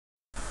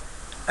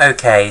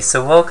Okay,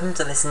 so welcome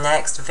to this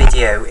next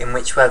video in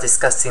which we are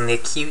discussing the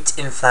acute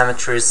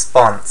inflammatory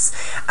response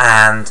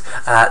and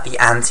the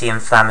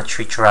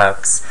anti-inflammatory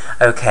drugs.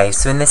 Okay,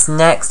 so in this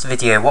next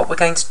video what we're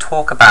going to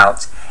talk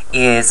about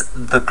is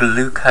the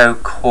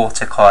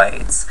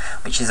glucocorticoids,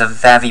 which is a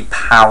very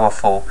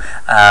powerful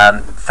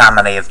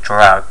family of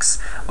drugs,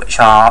 which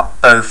are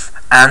both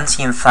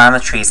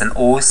anti-inflammatories and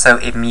also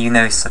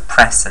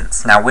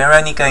immunosuppressants. Now we're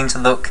only going to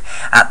look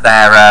at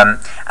their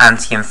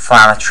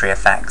anti-inflammatory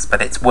effects,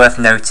 but it's worth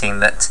noting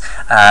that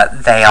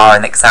they are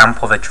an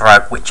example of a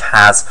drug which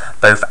has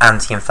both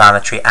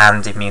anti-inflammatory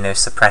and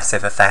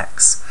immunosuppressive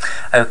effects.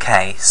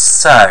 Okay,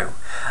 so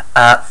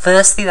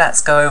firstly let's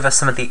go over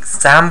some of the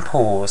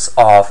examples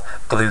of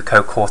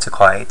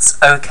glucocorticoids.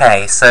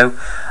 Okay, so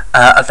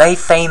a very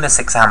famous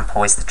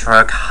example is the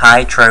drug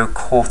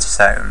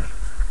Hydrocortisone.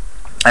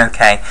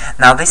 Okay,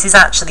 now this is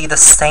actually the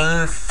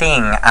same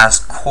thing as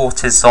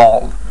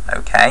cortisol,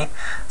 okay?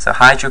 So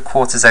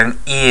hydrocortisone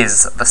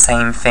is the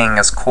same thing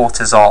as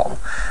cortisol.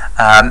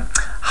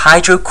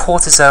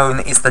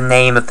 Hydrocortisone is the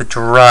name of the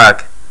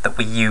drug that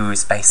we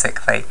use,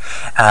 basically.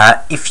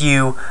 If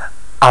you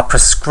are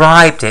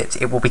prescribed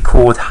it, it will be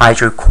called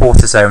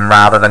hydrocortisone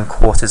rather than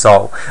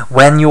cortisol.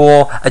 When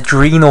your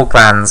adrenal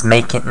glands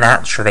make it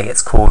naturally,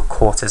 it's called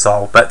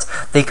cortisol, but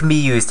they can be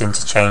used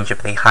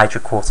interchangeably.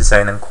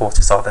 Hydrocortisone and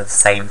cortisol are the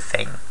same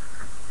thing.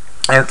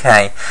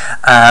 Okay,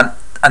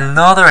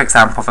 another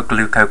example of a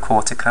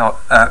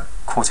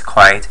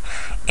glucocorticoid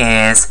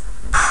is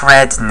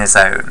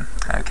prednisone.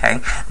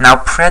 Okay, now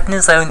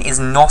prednisone is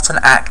not an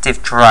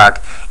active drug,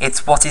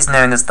 it's what is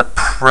known as the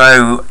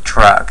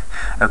pro-drug.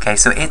 Okay,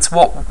 so it's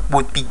what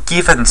would be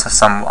given to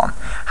someone.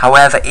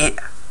 However,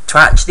 to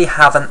actually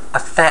have an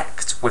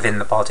effect within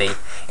the body,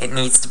 it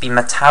needs to be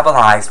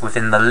metabolized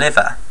within the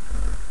liver.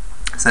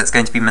 So it's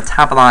going to be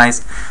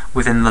metabolized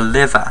within the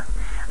liver,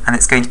 and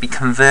it's going to be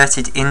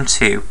converted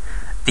into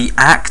the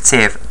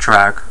active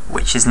drug,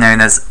 which is known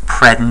as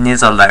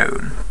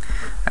prednisolone.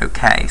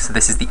 Okay, so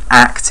this is the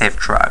active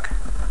drug.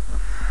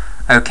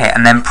 Okay,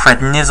 and then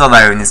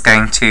prednisolone is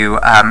going to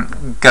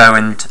go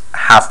and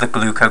have the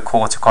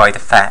glucocorticoid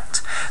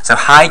effect. So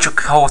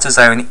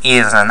hydrocortisone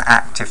is an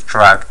active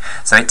drug,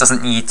 so it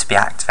doesn't need to be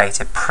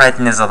activated.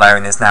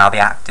 Prednisolone is now the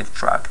active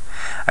drug.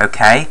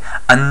 Okay,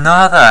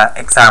 another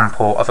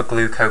example of a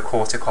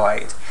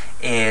glucocorticoid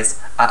is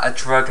a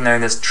drug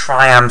known as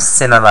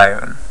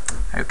triamcinolone.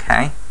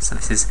 Okay, so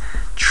this is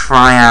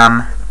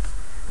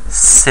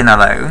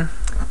triamcinolone.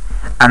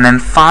 And then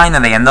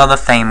finally, another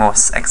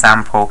famous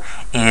example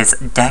is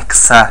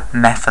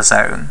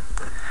dexamethasone.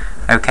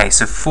 Okay,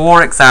 so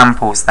 4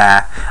 examples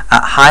there.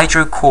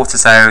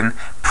 Hydrocortisone,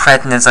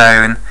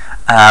 prednisone,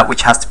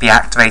 which has to be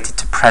activated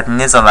to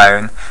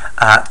prednisolone,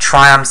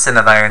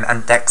 triamcinolone,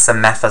 and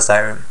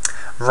dexamethasone.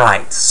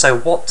 Right, so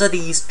what do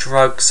these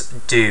drugs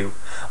do?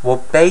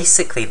 Well,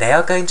 basically, they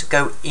are going to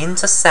go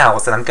into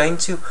cells, and I'm going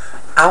to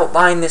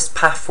outline this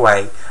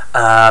pathway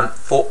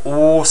for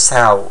all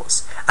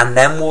cells. And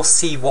then we'll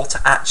see what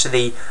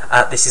actually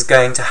this is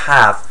going to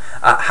have,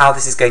 how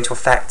this is going to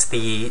affect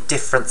the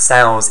different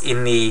cells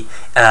in the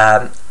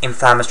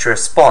inflammatory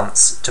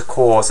response to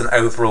cause an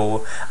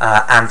overall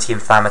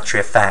anti-inflammatory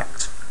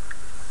effect.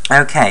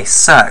 Okay,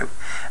 so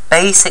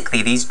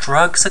basically these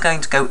drugs are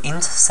going to go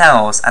into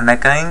cells and they're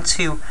going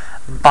to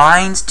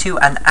bind to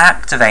and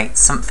activate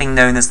something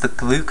known as the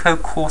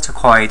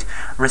glucocorticoid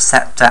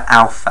receptor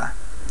alpha.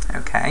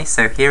 Okay,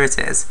 so here it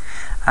is.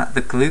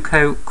 The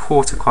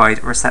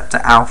glucocorticoid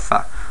receptor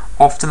alpha,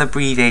 often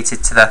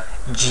abbreviated to the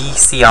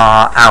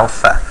GCR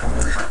alpha.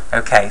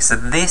 Okay, so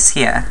this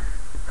here,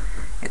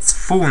 its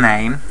full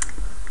name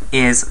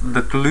is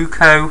the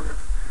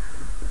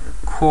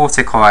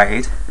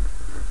glucocorticoid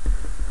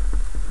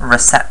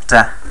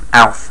receptor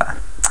alpha.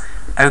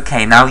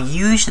 Okay, now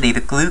usually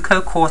the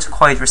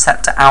glucocorticoid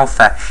receptor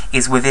alpha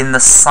is within the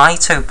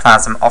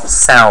cytoplasm of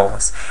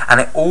cells, and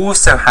it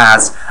also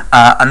has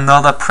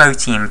another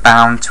protein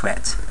bound to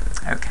it.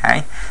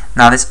 Okay,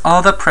 now this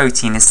other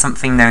protein is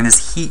something known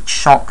as heat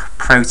shock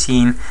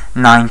protein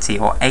 90,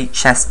 or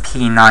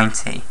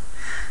HSP90.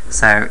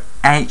 So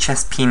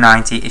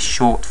HSP90 is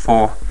short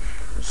for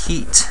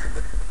heat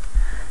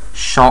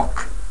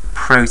shock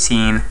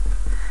protein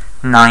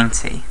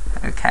 90.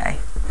 Okay,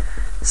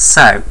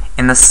 so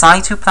in the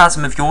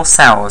cytoplasm of your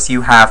cells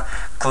you have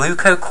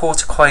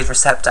glucocorticoid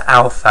receptor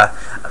alpha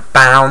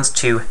bound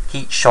to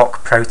heat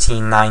shock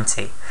protein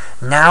 90.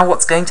 Now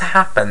what's going to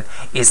happen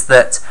is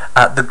that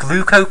the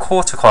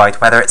glucocorticoid,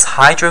 whether it's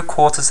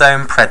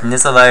hydrocortisone,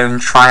 prednisolone,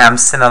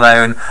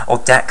 triamcinolone, or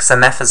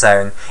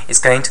dexamethasone, is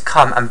going to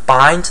come and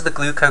bind to the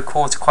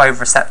glucocorticoid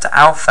receptor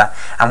alpha,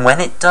 and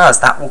when it does,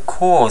 that will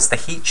cause the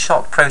heat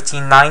shock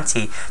protein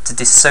 90 to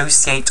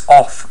dissociate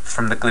off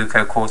from the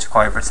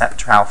glucocorticoid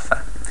receptor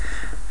alpha.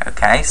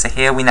 Okay, so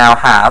here we now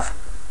have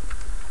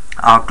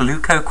our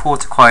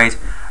glucocorticoid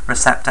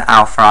receptor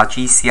alpha, our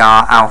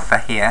GCR alpha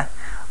here,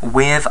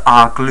 with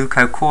our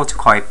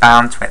glucocorticoid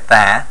bound to it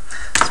there.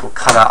 So we'll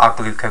colour our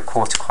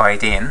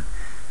glucocorticoid in.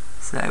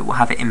 So we'll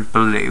have it in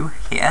blue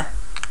here.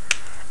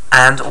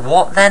 And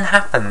what then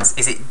happens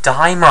is it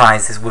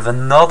dimerizes with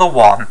another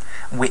one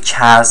which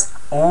has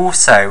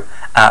also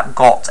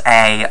got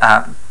a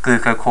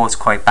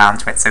glucocorticoid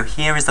bound to it. So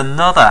here is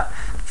another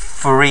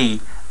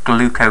free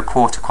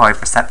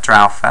glucocorticoid receptor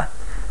alpha.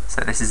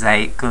 So this is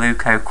a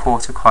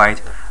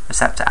glucocorticoid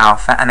receptor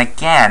alpha, and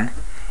again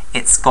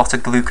it's got a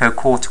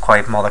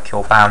glucocorticoid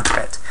molecule bound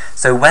to it.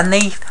 So when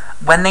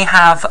they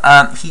have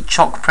heat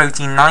shock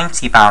protein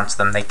 90 bound to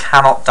them, they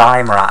cannot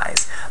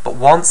dimerize. But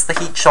once the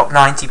heat shock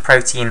 90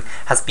 protein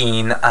has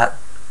been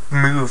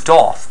moved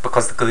off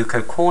because the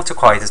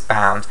glucocorticoid is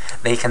bound,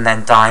 they can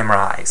then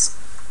dimerize.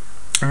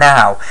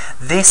 Now,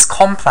 this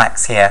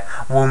complex here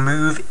will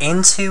move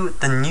into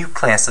the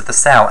nucleus of the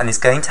cell and is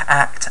going to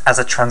act as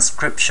a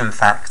transcription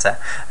factor.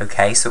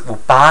 Okay, so it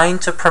will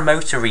bind to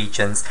promoter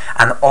regions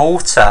and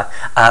alter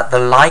the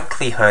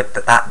likelihood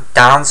that that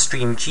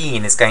downstream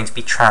gene is going to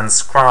be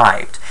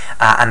transcribed,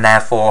 and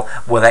therefore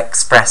will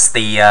express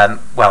the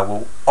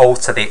will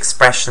alter the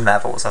expression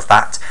levels of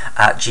that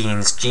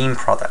gene's gene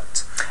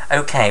product.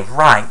 Okay,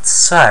 right.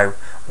 So,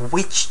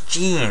 which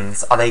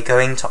genes are they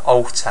going to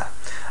alter?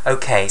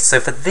 Okay,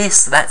 so for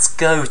this, let's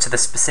go to the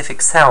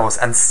specific cells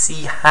and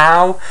see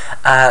how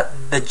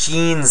the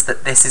genes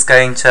that this is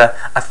going to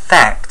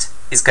affect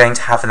is going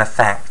to have an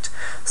effect.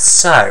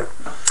 So,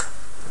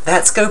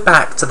 let's go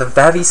back to the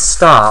very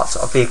start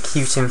of the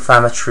acute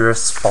inflammatory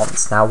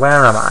response. Now,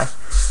 where am I?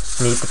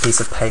 Need the piece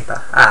of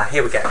paper. Ah,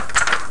 here we go.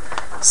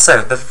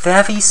 So, the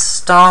very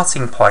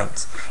starting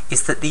point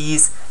is that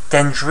these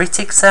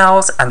dendritic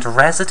cells and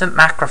resident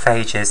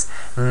macrophages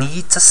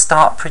need to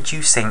start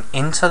producing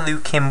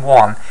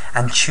interleukin-1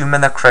 and tumor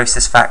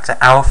necrosis factor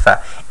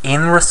alpha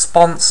in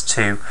response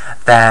to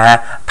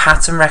their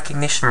pattern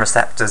recognition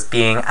receptors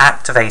being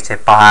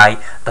activated by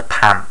the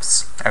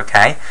PAMPs.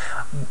 Okay?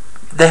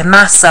 The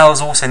mast cells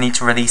also need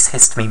to release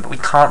histamine, but we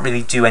can't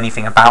really do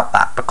anything about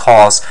that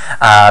because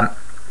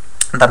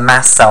the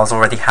mast cells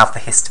already have the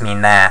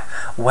histamine there.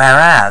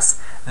 Whereas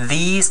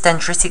these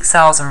dendritic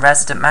cells and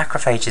resident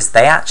macrophages,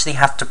 they actually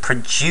have to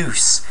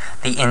produce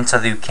the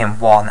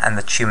interleukin-1 and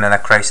the tumor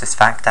necrosis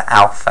factor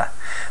alpha.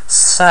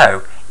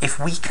 So, if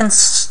we can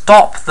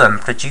stop them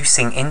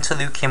producing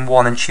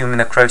interleukin-1 and tumor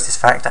necrosis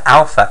factor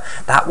alpha,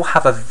 that will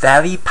have a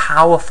very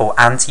powerful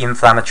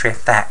anti-inflammatory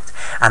effect,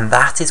 and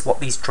that is what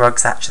these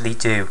drugs actually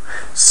do.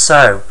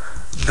 So,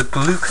 the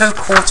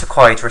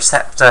glucocorticoid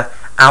receptor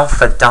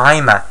alpha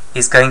dimer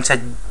is going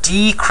to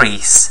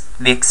decrease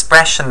the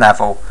expression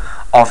level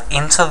of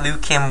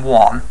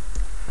interleukin-1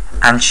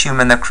 and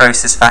tumor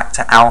necrosis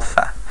factor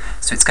alpha.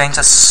 So it's going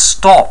to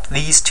stop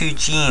these two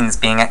genes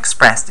being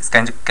expressed. It's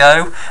going to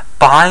go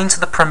bind to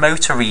the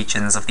promoter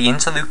regions of the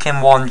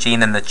interleukin-1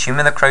 gene and the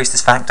tumor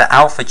necrosis factor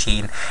alpha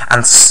gene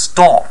and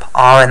stop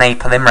RNA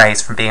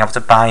polymerase from being able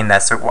to bind there.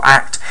 So it will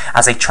act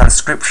as a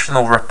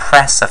transcriptional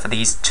repressor for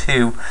these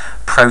two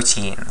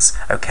proteins.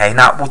 Okay,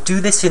 now it will do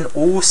this in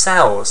all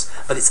cells,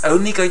 but it's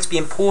only going to be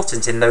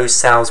important in those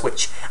cells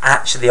which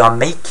actually are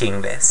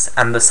making this,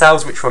 and the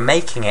cells which were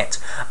making it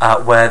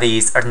were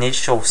these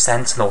initial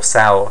sentinel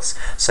cells,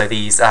 so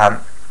these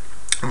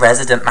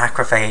resident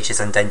macrophages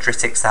and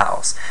dendritic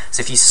cells.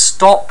 So if you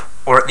stop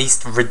or at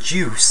least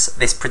reduce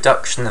this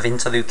production of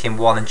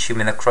interleukin-1 and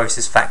tumor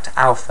necrosis factor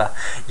alpha,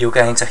 you're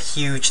going to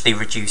hugely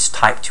reduce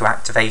type 2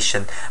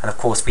 activation. And of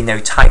course we know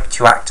type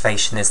 2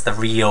 activation is the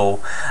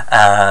real,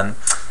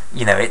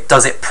 it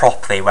does it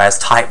properly, whereas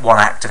type 1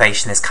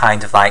 activation is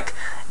kind of like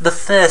the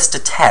first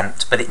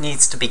attempt, but it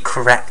needs to be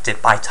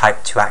corrected by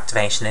type 2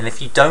 activation. And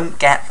if you don't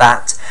get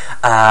that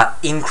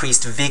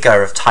increased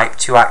vigor of type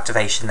 2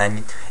 activation,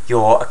 then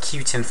your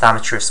acute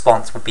inflammatory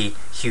response will be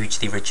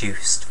hugely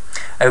reduced.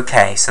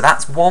 Okay, so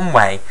that's one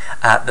way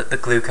that the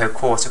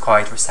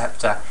glucocorticoid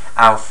receptor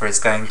alpha is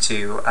going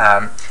to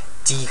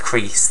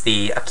decrease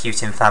the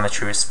acute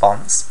inflammatory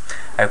response.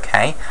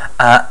 Okay,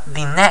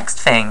 the next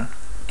thing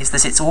is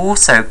that it's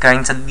also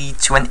going to lead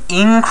to an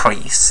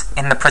increase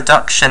in the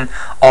production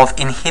of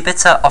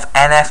inhibitor of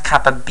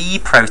Nf-Kappa B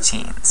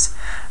proteins.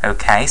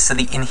 Okay, so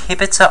the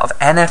inhibitor of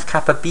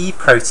Nf-Kappa B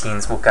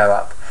proteins will go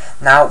up.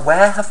 Now,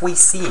 where have we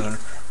seen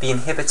the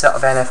inhibitor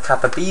of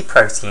Nf-Kappa B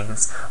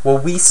proteins? Well,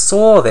 we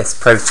saw this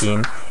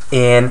protein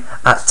in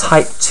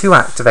type 2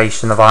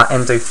 activation of our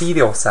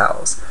endothelial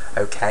cells.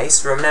 Okay,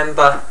 so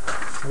remember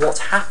what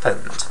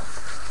happened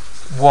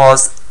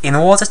was, in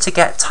order to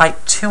get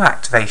type 2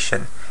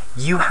 activation,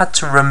 you had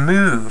to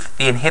remove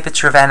the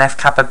inhibitor of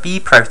Nf-Kappa B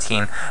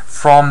protein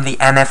from the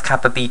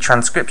Nf-Kappa B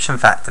transcription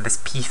factor, this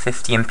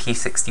P50 and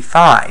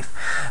P65.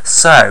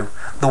 So,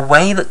 the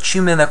way that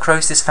tumor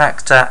necrosis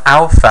factor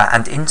alpha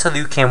and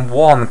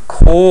interleukin-1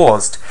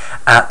 caused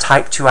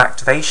type 2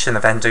 activation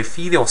of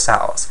endothelial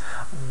cells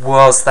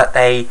was that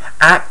they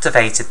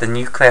activated the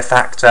nuclear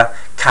factor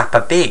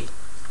Kappa B,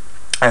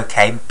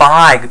 okay,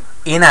 by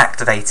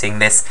inactivating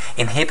this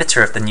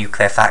inhibitor of the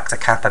nuclear factor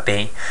Kappa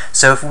B.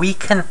 So if we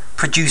can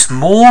produce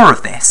more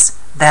of this,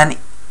 then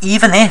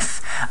even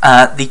if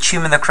the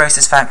tumour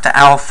necrosis factor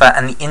alpha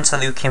and the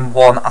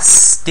interleukin-1 are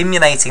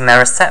stimulating their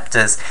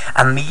receptors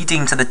and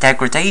leading to the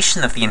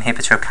degradation of the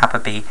inhibitor of kappa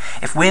B,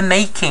 if we're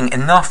making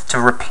enough to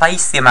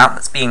replace the amount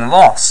that's being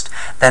lost,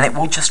 then it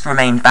will just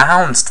remain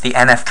bound to the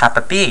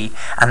Nf-Kappa B,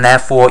 and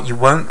therefore you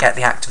won't get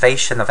the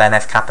activation of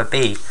Nf-Kappa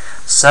B.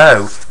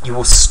 So you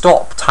will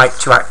stop type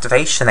 2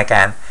 activation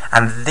again,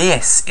 and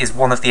this is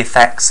one of the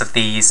effects of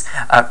these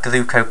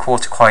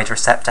glucocorticoid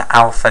receptor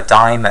alpha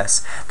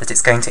dimers, that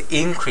it's going to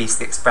increase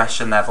the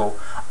expression level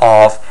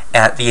of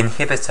the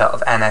inhibitor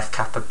of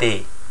Nf-Kappa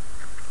B.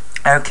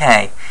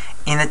 Okay,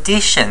 in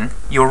addition,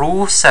 you're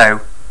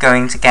also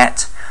going to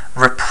get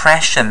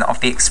repression of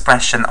the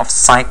expression of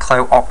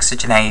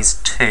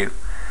cyclooxygenase 2.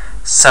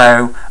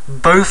 So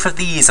both of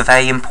these are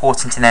very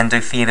important in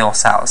endothelial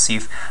cells.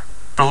 You've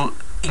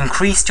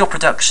increased your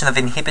production of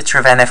inhibitor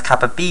of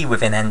Nf-Kappa B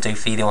within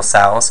endothelial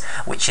cells,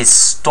 which is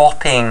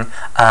stopping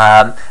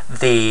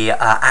the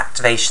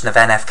activation of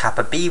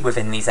Nf-Kappa B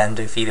within these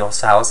endothelial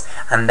cells,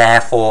 and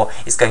therefore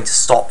is going to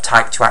stop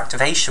type 2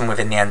 activation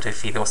within the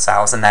endothelial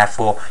cells, and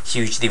therefore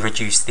hugely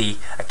reduce the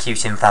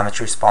acute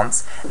inflammatory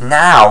response.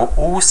 Now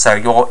also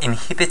you're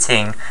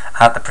inhibiting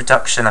the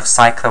production of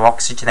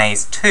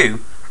cyclooxygenase 2,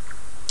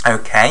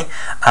 okay,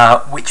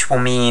 which will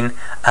mean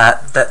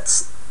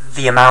that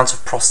the amount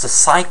of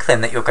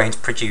prostacyclin that you're going to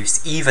produce,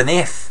 even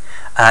if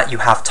you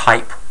have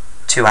type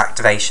 2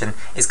 activation,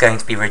 is going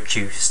to be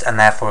reduced, and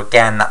therefore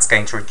again that's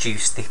going to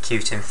reduce the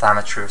acute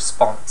inflammatory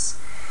response.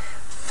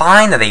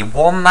 Finally,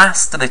 one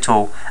last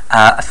little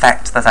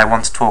effect that I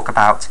want to talk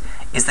about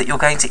is that you're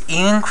going to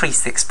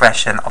increase the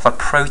expression of a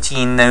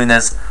protein known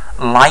as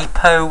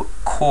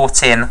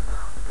lipocortin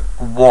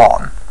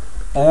 1,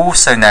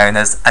 also known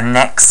as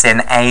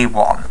annexin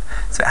A1.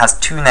 So it has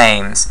two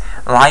names,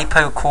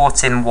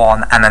 lipocortin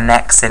 1 and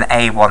annexin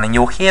A1, and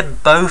you'll hear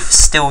both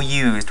still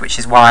used, which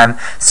is why I'm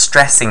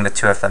stressing the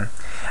two of them.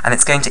 And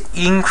it's going to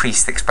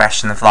increase the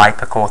expression of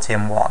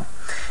lipocortin 1.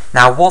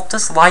 Now, what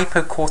does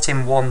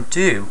lipocortin 1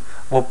 do?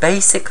 Well,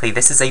 basically,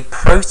 this is a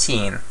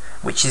protein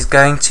which is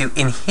going to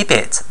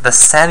inhibit the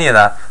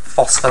cellular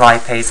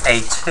phospholipase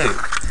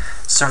A2.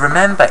 So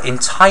remember, in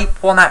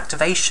type 1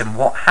 activation,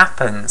 what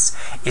happens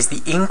is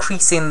the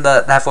increase in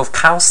the level of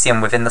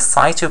calcium within the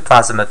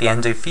cytoplasm of the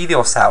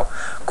endothelial cell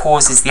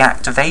causes the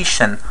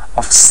activation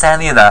of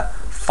cellular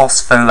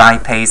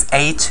phospholipase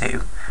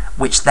A2,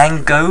 which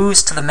then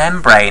goes to the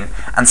membrane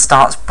and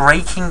starts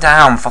breaking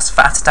down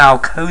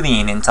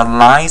phosphatidylcholine into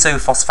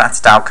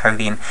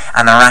lysophosphatidylcholine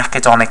and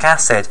arachidonic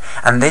acid,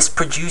 and this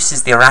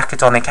produces the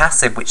arachidonic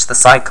acid which the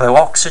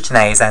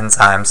cyclooxygenase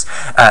enzymes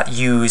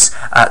use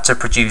to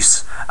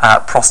produce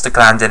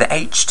prostaglandin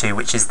H2,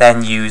 which is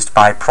then used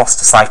by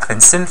prostacyclin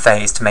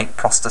synthase to make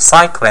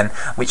prostacyclin,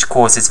 which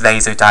causes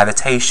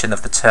vasodilatation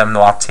of the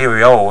terminal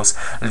arterioles,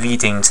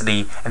 leading to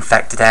the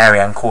infected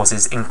area and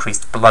causes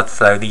increased blood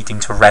flow, leading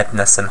to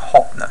redness and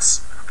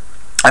hotness.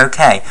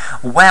 Okay,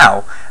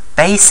 well,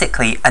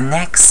 basically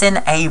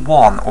annexin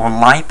A1 or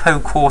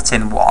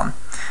lipocortin 1,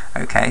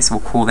 okay, so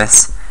we'll call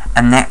this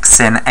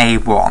annexin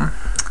A1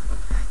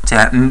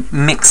 to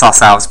mix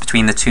ourselves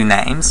between the two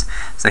names.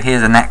 So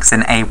here's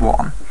annexin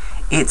A1.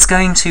 It's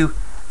going to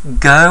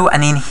go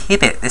and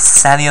inhibit this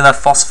cellular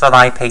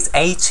phospholipase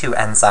A2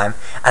 enzyme,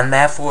 and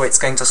therefore it's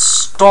going to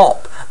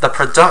stop the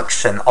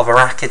production of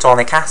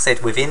arachidonic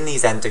acid within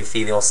these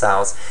endothelial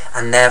cells,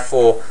 and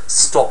therefore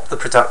stop the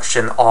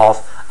production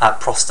of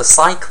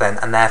prostacyclin,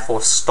 and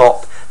therefore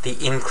stop the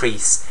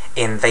increase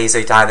in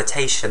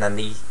vasodilatation and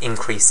the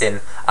increase in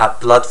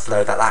blood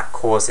flow that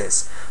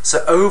causes.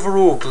 So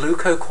overall,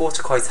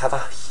 glucocorticoids have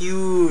a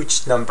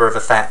huge number of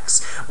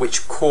effects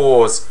which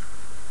cause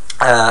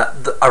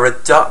a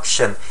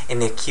reduction in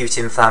the acute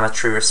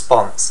inflammatory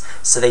response.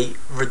 So they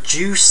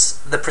reduce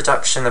the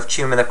production of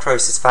tumour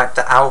necrosis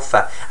factor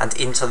alpha and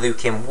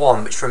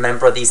interleukin-1, which,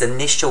 remember, are these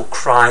initial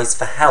cries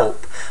for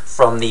help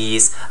from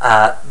these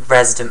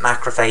resident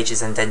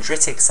macrophages and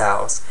dendritic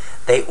cells.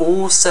 They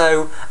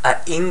also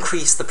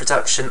increase the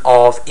production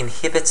of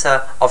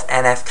inhibitor of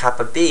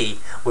Nf-Kappa B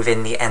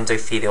within the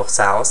endothelial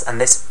cells,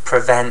 and this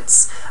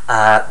prevents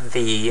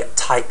the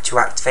type 2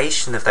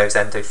 activation of those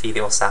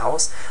endothelial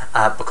cells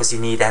because you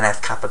need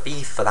Nf-Kappa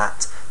B for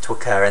that to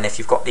occur, and if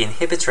you've got the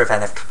inhibitor of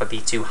Nf-Kappa B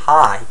too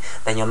high,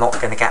 then you're not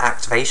going to get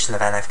activation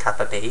of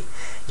Nf-Kappa B.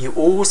 You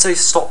also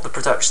stop the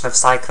production of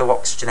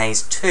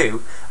cyclooxygenase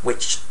 2,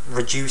 which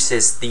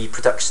reduces the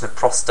production of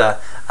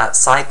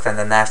prostacyclin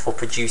and therefore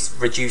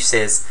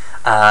reduces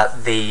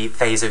the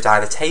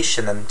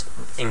vasodilatation and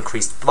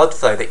increased blood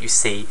flow that you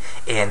see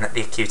in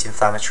the acute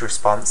inflammatory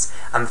response.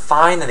 And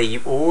finally,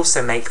 you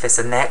also make this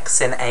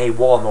annexin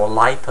A1 or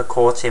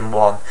lipocortin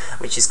 1,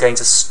 which is going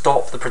to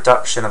stop the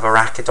production of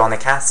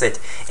arachidonic acid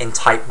in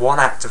type 1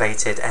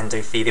 activated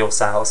endothelial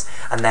cells,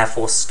 and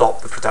therefore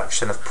stop the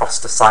production of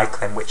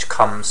prostacyclin, which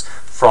comes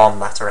from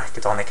that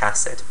arachidonic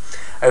acid.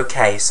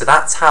 Okay, so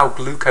that's how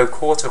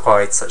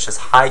glucocorticoids such as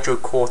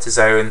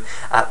hydrocortisone,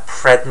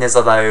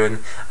 prednisolone,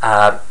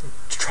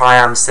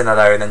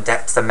 triamcinolone and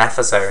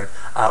dexamethasone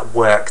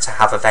work to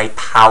have a very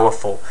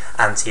powerful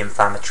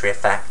anti-inflammatory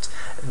effect.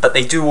 but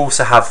they do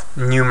also have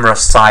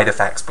numerous side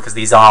effects because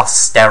these are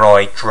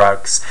steroid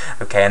drugs,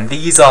 okay, and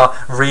these are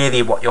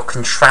really what you're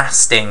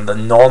contrasting the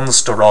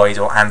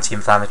non-steroidal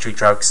anti-inflammatory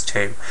drugs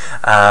to,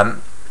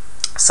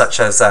 such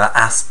as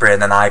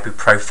aspirin and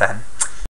ibuprofen.